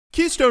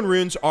Keystone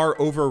runes are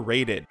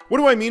overrated. What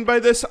do I mean by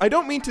this? I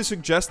don't mean to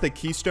suggest that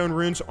Keystone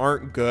runes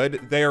aren't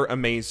good, they are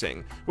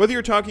amazing. Whether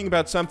you're talking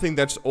about something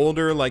that's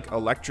older like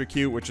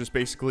Electrocute, which is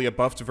basically a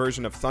buffed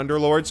version of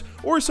Thunderlords,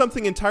 or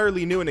something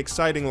entirely new and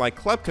exciting like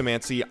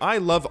Kleptomancy, I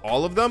love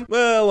all of them.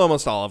 Well,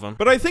 almost all of them.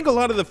 But I think a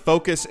lot of the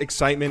focus,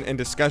 excitement, and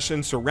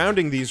discussion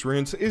surrounding these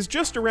runes is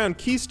just around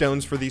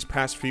Keystones for these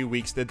past few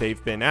weeks that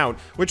they've been out.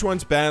 Which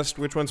one's best?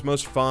 Which one's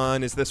most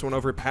fun? Is this one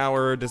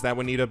overpowered? Does that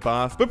one need a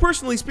buff? But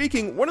personally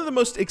speaking, one of the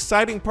most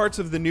exciting parts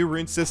of the new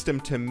rune system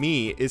to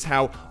me is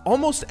how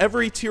almost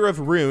every tier of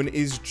rune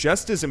is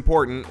just as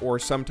important, or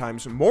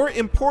sometimes more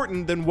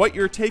important, than what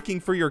you're taking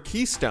for your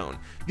Keystone.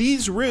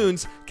 These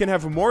runes can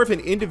have more of an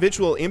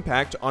individual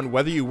impact on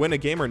whether you win a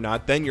game or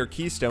not than your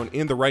Keystone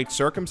in the right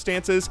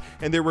circumstances,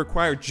 and they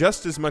require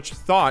just as much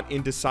thought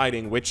in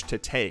deciding which to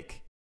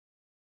take.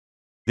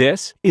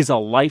 This is a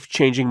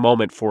life-changing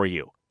moment for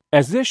you,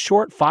 as this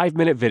short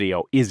 5-minute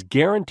video is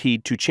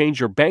guaranteed to change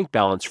your bank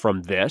balance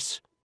from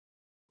this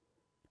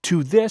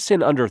to this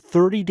in under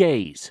 30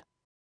 days.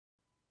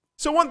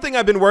 So one thing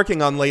I've been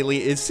working on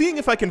lately is seeing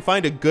if I can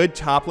find a good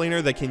top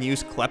laner that can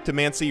use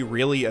Kleptomancy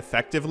really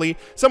effectively,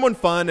 someone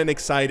fun and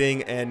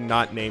exciting and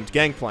not named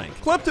Gangplank.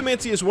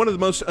 Kleptomancy is one of the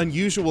most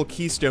unusual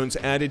keystones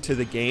added to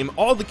the game.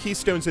 All the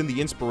keystones in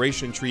the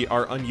inspiration tree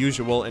are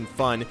unusual and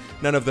fun.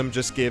 None of them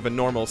just give a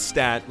normal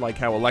stat like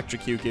how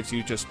Electrocute gives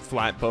you just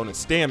flat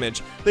bonus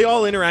damage. They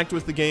all interact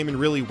with the game in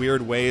really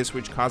weird ways,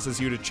 which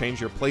causes you to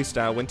change your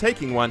playstyle when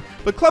taking one,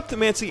 but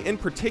Kleptomancy in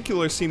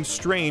particular seems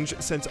strange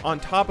since on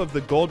top of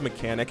the gold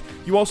mechanic,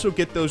 you also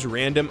get those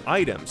random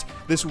items.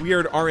 This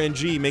weird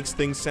RNG makes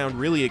things sound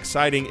really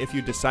exciting if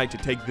you decide to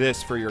take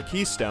this for your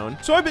Keystone.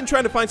 So I've been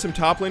trying to find some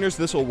top laners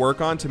this will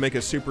work on to make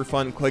a super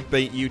fun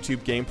clickbait YouTube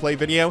gameplay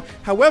video.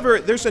 However,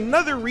 there's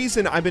another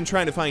reason I've been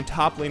trying to find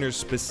top laners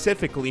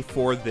specifically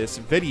for this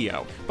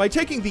video. By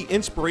taking the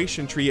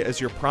inspiration tree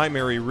as your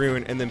primary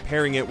rune and then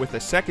pairing it with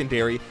a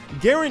secondary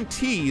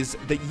guarantees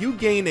that you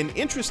gain an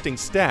interesting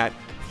stat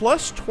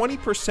plus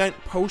 20%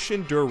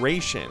 potion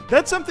duration.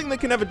 That's something that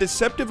can have a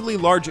deceptively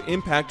large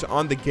impact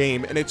on the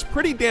game, and it's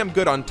pretty damn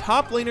good on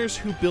top laners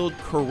who build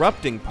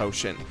Corrupting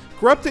Potion.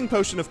 Corrupting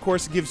Potion, of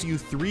course, gives you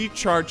 3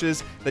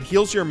 charges that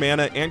heals your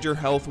mana and your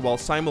health while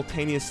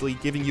simultaneously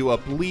giving you a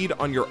bleed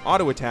on your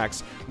auto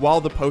attacks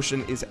while the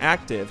potion is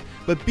active.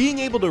 But being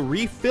able to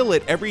refill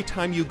it every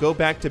time you go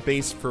back to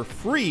base for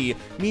free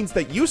means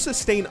that you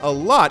sustain a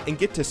lot and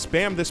get to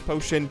spam this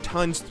potion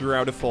tons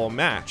throughout a full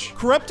match.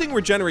 Corrupting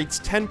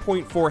regenerates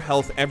 10.4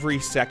 health every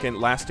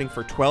second, lasting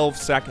for 12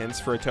 seconds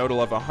for a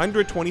total of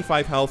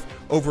 125 health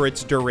over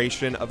its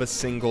duration of a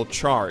single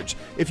charge.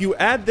 If you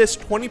add this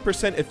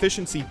 20%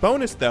 efficiency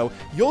bonus though,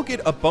 you'll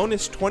get a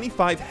bonus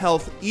 25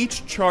 health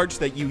each charge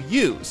that you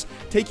use,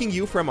 taking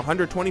you from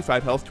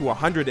 125 health to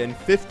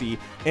 150,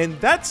 and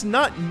that's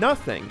not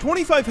nothing.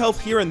 25 health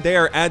here and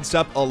there adds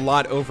up a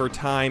lot over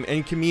time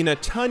and can mean a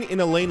ton in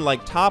a lane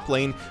like top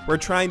lane, where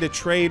trying to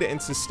trade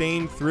and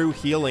sustain through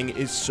healing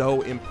is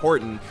so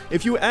important.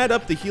 If you add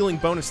up the healing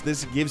bonus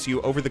this gives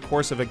you over the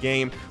course of a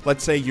game,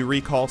 let's say you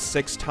recall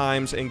 6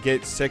 times and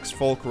get 6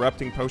 full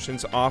corrupting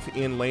potions off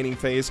in laning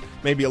phase,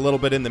 maybe a little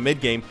bit in the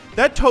mid game,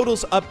 that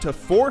totals up to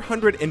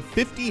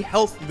 450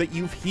 health that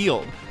you've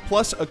healed,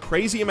 plus a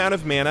crazy amount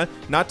of mana,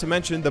 not to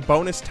mention the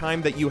bonus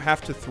time that you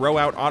have to throw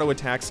out auto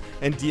attacks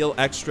and deal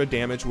extra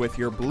damage with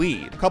your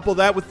bleed. Couple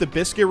that with the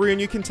Biscuit rune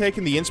you can take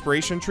in the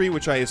inspiration tree,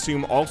 which I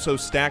assume also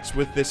stacks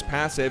with this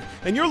passive,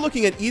 and you're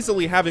looking at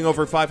easily having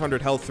over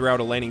 500 health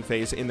throughout a laning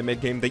phase in the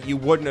mid game that you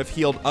wouldn't have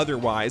healed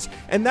otherwise,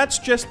 and that's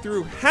just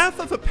through half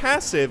of a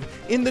passive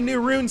in the new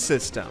rune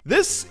system.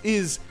 This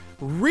is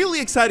really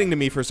exciting to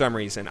me for some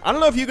reason. I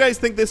don't know if you guys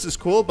think this is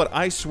cool, but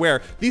I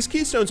swear, these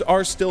keystones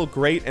are still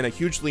great and a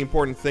hugely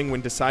important thing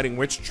when deciding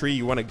which tree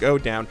you want to go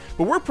down,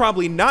 but we're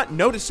probably not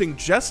noticing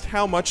just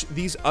how much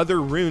these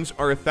other runes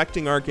are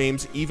affecting our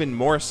games even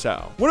more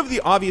so. One of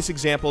the obvious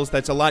examples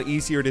that's a lot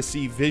easier to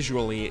see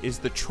visually is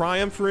the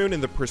Triumph rune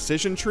in the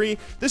Precision tree.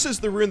 This is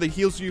the rune that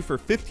heals you for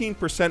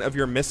 15% of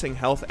your missing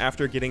health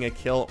after getting a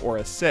kill or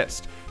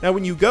assist. Now,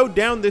 when you go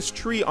down this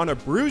tree on a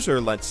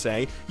Bruiser, let's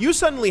say, you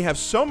suddenly have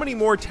so many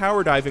more tower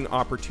diving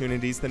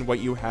opportunities than what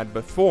you had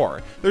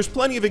before. There's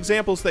plenty of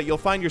examples that you'll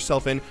find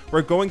yourself in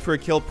where going for a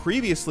kill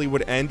previously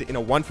would end in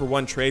a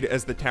 1-for-1 trade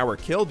as the tower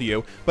killed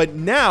you, but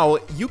now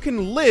you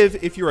can live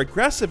if you're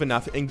aggressive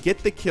enough and get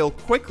the kill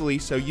quickly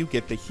so you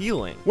get the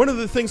healing. One of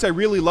the things I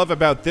really love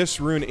about this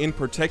rune in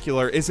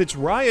particular is its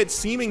riot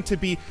seeming to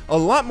be a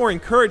lot more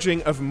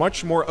encouraging of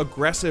much more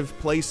aggressive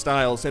play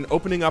styles and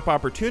opening up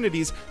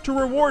opportunities to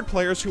reward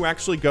players who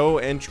actually go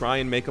and try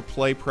and make a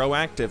play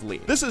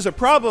proactively. This is a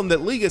problem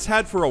that League has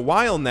had for a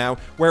while now,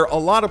 where a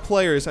lot of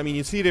players, I mean,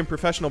 you see it in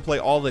professional play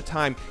all the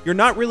time, you're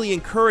not really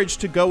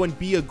encouraged to go and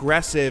be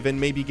aggressive and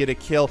maybe get a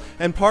kill,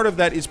 and part of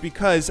that is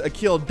because a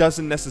kill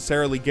doesn't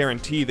necessarily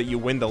guarantee that you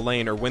win the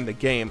lane or win the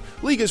game.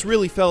 League has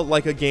really felt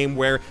like a game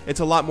where it's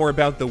a lot more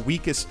about the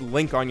weakest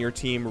link on your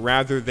team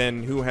rather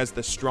than who has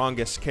the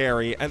strongest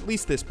carry, at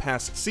least this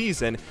past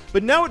season,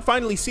 but now it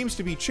finally seems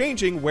to be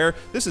changing where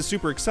this is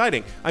super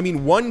exciting. I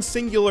mean, one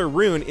singular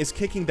rune is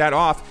kicking that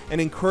off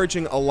and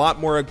encouraging a lot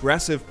more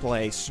aggressive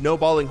play,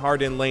 snowballing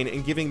hard in lane,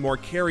 and giving more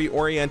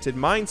carry-oriented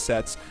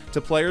mindsets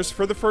to players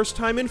for the first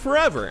time in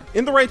forever.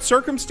 In the right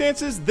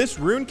circumstances, this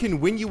rune can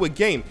win you a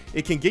game.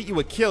 It can get you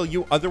a kill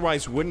you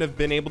otherwise wouldn't have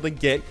been able to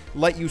get,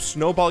 let you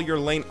snowball your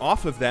lane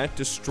off of that,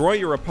 destroy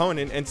your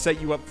opponent, and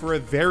set you up for a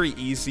very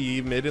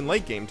easy mid and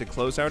late game to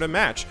close out a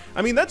match.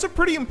 I mean, that's a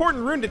pretty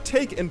important rune to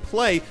take and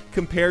play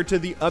compared to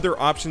the other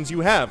options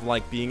you have,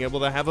 like being able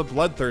to have a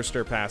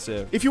Bloodthirster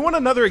passive. If you want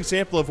another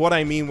example of what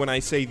I mean when I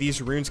say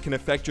these runes can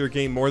affect your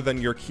game more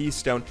than your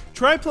Keystone,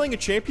 try playing a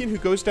champion who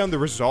goes down the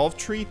Resolve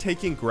tree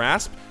taking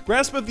Grasp.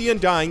 Grasp of the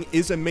Undying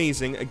is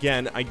amazing.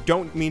 Again, I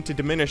don't mean to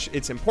diminish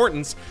its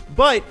importance,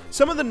 but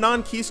some of the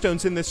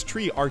non-Keystones in this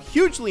tree are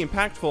hugely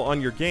impactful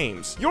on your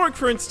games. Yorick,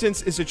 for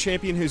instance, is a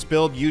champion whose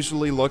build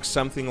usually looks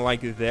something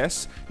like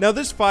this. Now,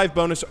 this 5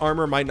 bonus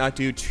armor might not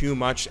do too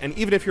much, and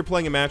even if you're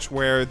playing a match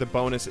where the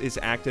bonus is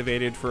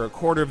activated for a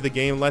quarter of the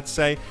game, let's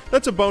say,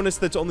 that's a bonus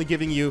that's only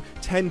giving you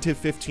 10 to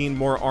 15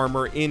 more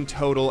armor in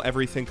total,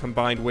 everything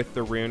combined with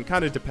the rune,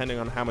 kind of depending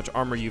on how much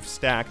armor you've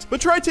stacked.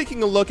 But try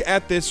taking a look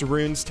at this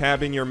runes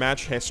tab in your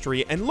match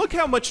history and look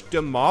how much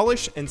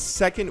Demolish and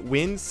Second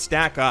Wind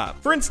stack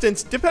up. For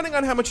instance, depending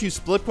on how much you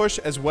split push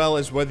as well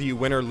as whether you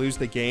win or lose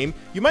the game,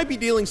 you might be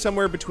dealing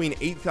somewhere between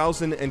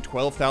 8,000 and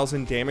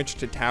 12,000 damage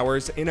to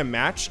towers in a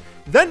match.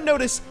 Then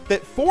notice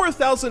that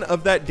 4,000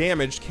 of that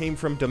damage came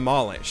from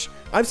Demolish.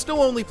 I've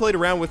still only played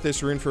around with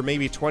this rune for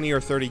maybe 20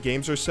 or 30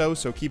 games or so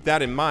keep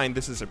that in mind.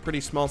 This is a pretty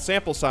small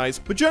sample size,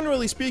 but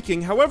generally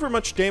speaking, however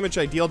much damage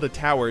I deal to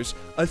towers,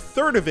 a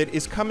third of it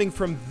is coming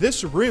from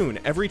this rune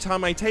every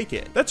time I take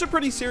it. That's a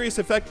pretty serious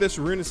effect this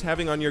rune is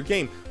having on your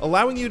game,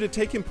 allowing you to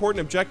take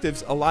important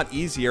objectives a lot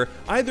easier,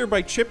 either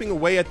by chipping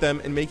away at them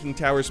and making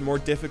towers more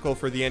difficult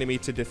for the enemy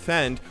to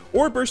defend,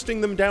 or bursting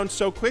them down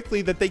so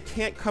quickly that they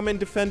can't come and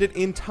defend it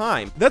in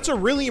time. That's a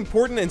really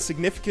important and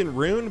significant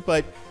rune,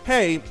 but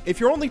hey, if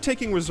you're only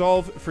taking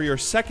Resolve for your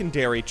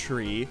secondary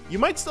tree, you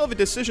might still have a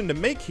decision to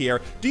make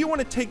here. Do you want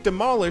to take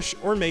Demolish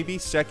or maybe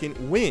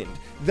Second Wind?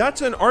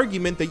 That's an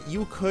argument that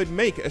you could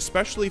make,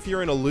 especially if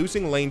you're in a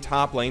losing lane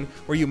top lane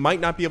where you might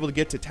not be able to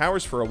get to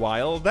towers for a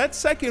while. That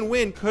Second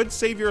Wind could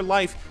save your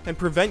life and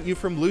prevent you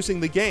from losing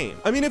the game.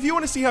 I mean, if you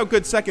want to see how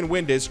good Second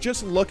Wind is,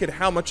 just look at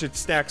how much it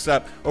stacks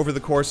up over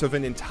the course of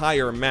an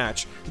entire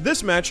match.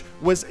 This match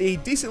was a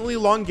decently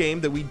long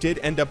game that we did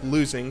end up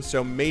losing,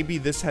 so maybe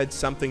this had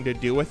something to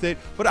do with it,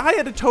 but I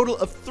had a total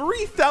of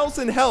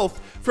 3,000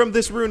 health from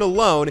this rune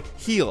alone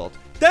healed.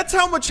 That's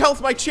how much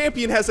health my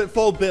champion has at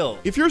full build.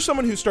 If you're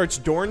someone who starts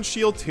Dorans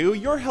Shield too,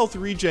 your health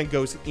regen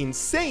goes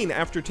insane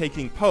after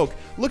taking Poke.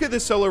 Look at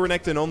this solo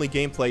Renekton only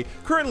gameplay.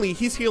 Currently,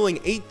 he's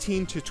healing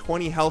 18 to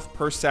 20 health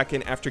per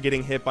second after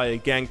getting hit by a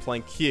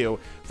Gangplank Q.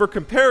 For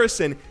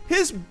comparison,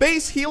 his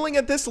base healing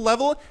at this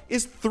level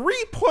is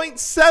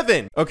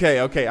 3.7.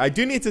 Okay, I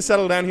do need to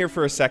settle down here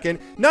for a second.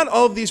 Not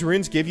all of these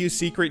runes give you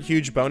secret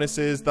huge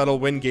bonuses that'll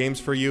win games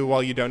for you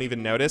while you don't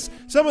even notice.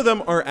 Some of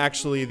them are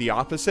actually the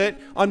opposite.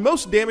 On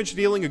most damage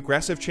dealing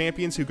aggressive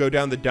champions who go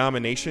down the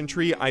domination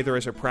tree, either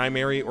as a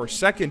primary or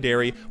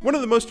secondary, one of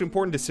the most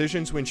important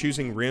decisions when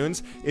choosing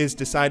runes is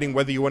deciding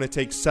whether you want to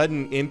take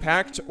sudden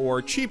impact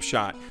or cheap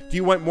shot. Do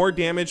you want more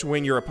damage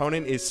when your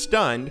opponent is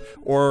stunned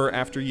or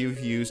after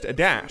you've used a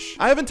dash?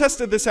 I haven't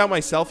tested this out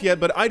myself yet,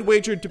 but I'd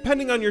wager,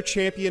 depending on your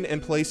champion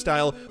and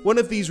playstyle, one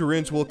of these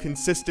runes will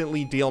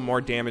consistently deal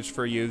more damage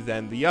for you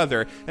than the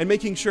other, and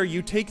making sure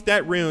you take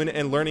that rune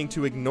and learning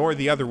to ignore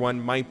the other one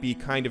might be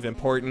kind of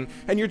important,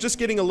 and you're just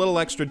getting a little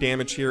extra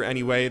damage here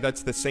anyway.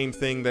 That's the same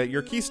thing that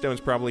your Keystone's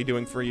probably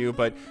doing for you,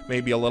 but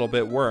maybe a little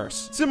bit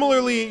worse.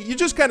 Similarly, you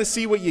just kind of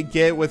see what you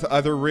get with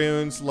other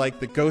runes, like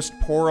the Ghost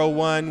Poro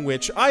one,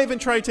 which I haven't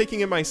tried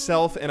taking it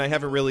myself, and I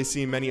haven't really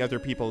seen many other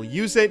people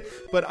use it,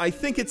 but I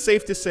think it's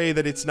safe to say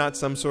that it's not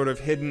some sort of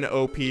hidden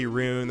OP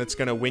rune that's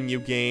going to win you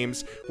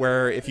games,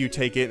 where if you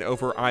take it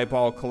over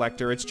Eyeball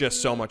Collector, it's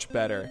just so much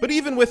better. But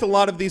even with a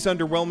lot of these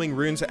underwhelming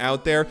runes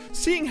out there,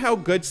 seeing how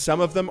good some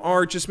of them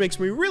are just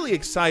makes me really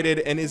excited,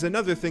 and is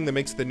another thing that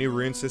makes the new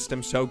rune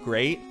system so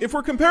great. If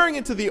we're comparing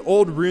it to the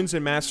old runes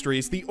and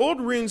masteries, the old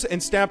runes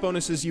and stat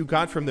bonuses you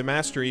got from the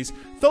masteries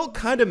felt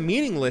kind of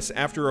meaningless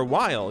after a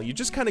while. You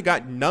just kind of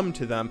got numb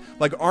to them.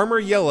 Like Armor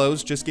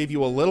Yellows just gave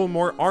you a little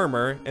more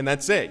armor, and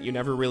that's it. You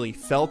never really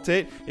really felt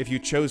it. If you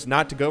chose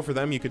not to go for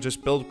them, you could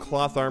just build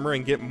cloth armor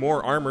and get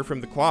more armor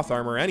from the cloth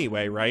armor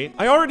anyway, right?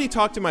 I already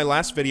talked in my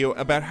last video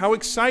about how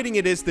exciting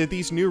it is that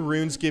these new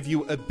runes give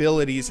you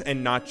abilities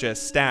and not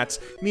just stats,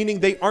 meaning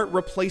they aren't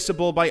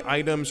replaceable by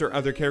items or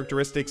other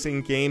characteristics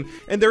in game,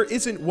 and there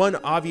isn't one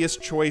obvious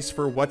choice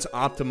for what's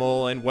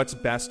optimal and what's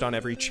best on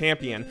every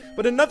champion.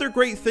 But another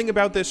great thing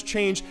about this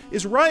change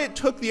is Riot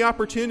took the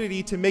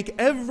opportunity to make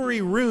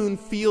every rune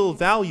feel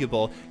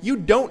valuable. You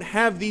don't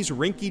have these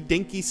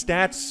rinky-dinky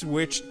stats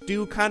which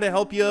do kind of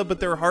help you, but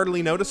they're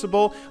hardly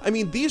noticeable. I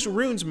mean, these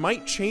runes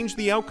might change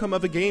the outcome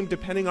of a game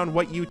depending on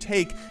what you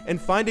take,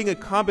 and finding a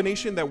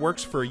combination that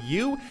works for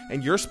you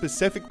and your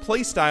specific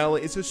playstyle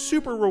is a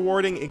super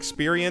rewarding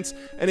experience,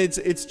 and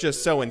it's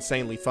just so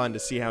insanely fun to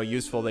see how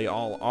useful they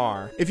all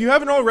are. If you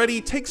haven't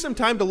already, take some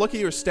time to look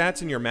at your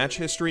stats and your match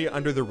history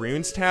under the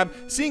runes tab.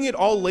 Seeing it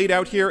all laid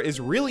out here is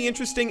really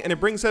interesting, and it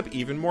brings up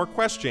even more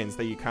questions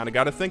that you kind of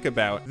got to think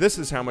about. This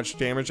is how much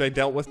damage I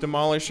dealt with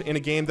Demolish in a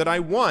game that I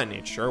won.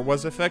 It sure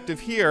was effective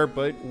here,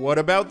 but what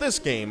about this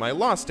game? I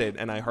lost it,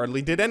 and I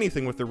hardly did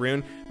anything with the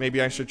rune.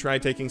 Maybe I should try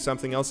taking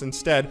something else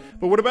instead.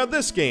 But what about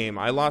this game?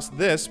 I lost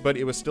this, but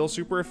it was still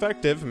super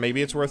effective.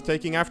 Maybe it's worth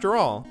taking after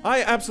all.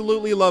 I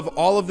absolutely love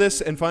all of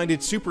this and find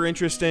it super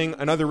interesting.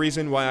 Another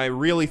reason why I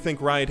really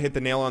think Riot hit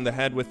the nail on the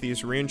head with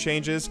these rune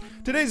changes.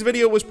 Today's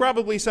video was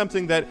probably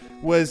something that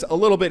was a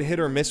little bit hit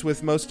or miss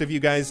with most of you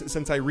guys,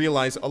 since I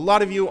realize a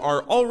lot of you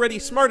are already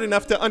smart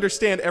enough to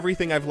understand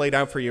everything I've laid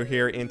out for you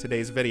here in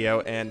today's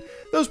video, and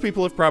those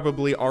people have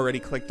probably already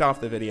clicked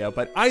off the video.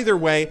 But either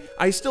way,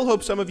 I still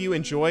hope some of you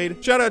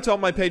enjoyed. Shout out to all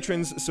my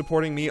patrons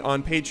supporting me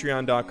on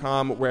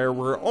patreon.com, where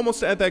we're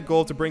almost at that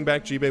goal to bring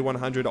back GB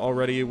 100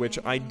 already, which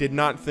I did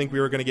not think we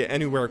were going to get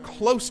anywhere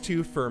close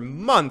to for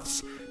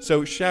months.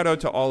 So shout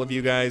out to all of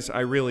you guys.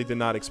 I really did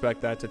not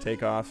expect that to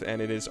take off,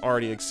 and it has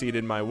already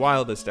exceeded my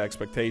wildest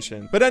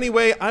expectation. But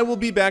anyway, I will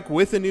be back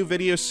with a new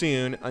video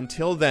soon.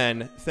 Until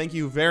then, thank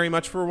you very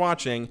much for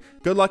watching.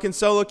 Good luck in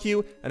solo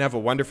queue, and have a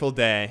wonderful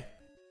day.